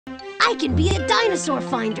I can be a Dinosaur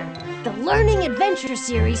Finder, the learning adventure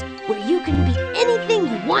series where you can be anything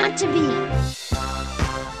you want to be.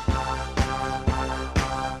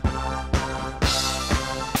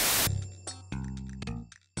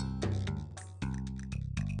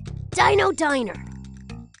 Dino Diner.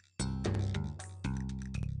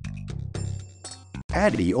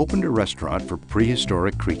 Addie opened a restaurant for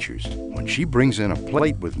prehistoric creatures. When she brings in a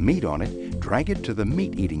plate with meat on it, drag it to the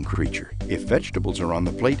meat-eating creature. If vegetables are on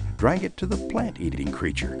the plate, drag it to the plant-eating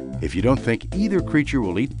creature. If you don't think either creature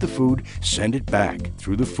will eat the food, send it back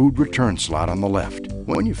through the food return slot on the left.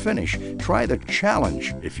 When you finish, try the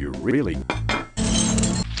challenge if you're really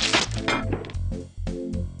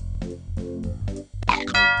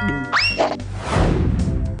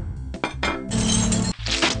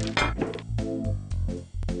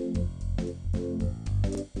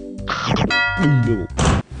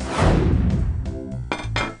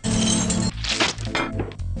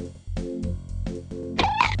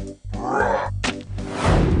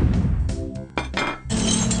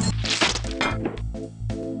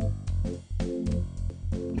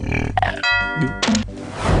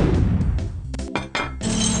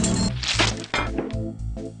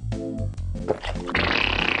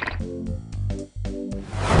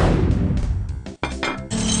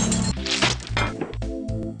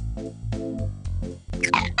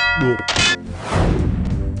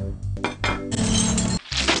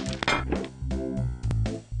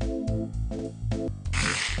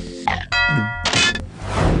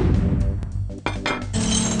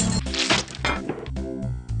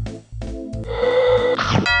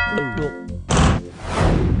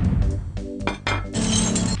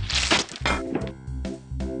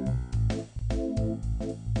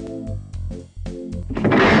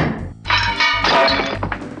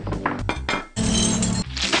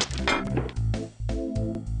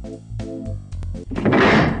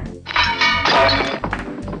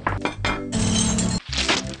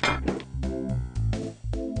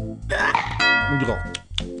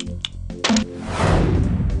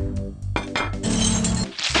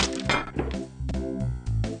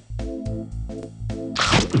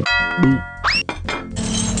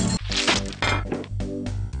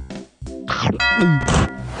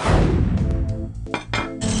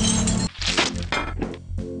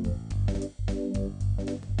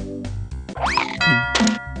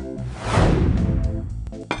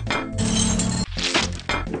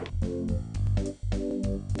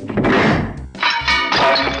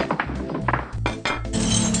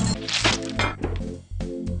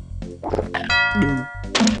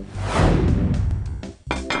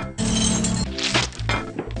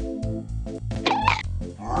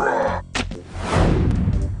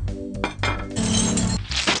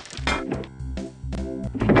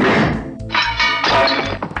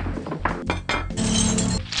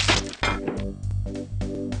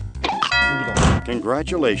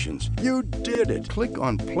Congratulations, you did it! Click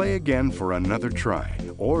on play again for another try.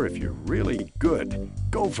 Or if you're really good,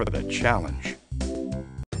 go for the challenge.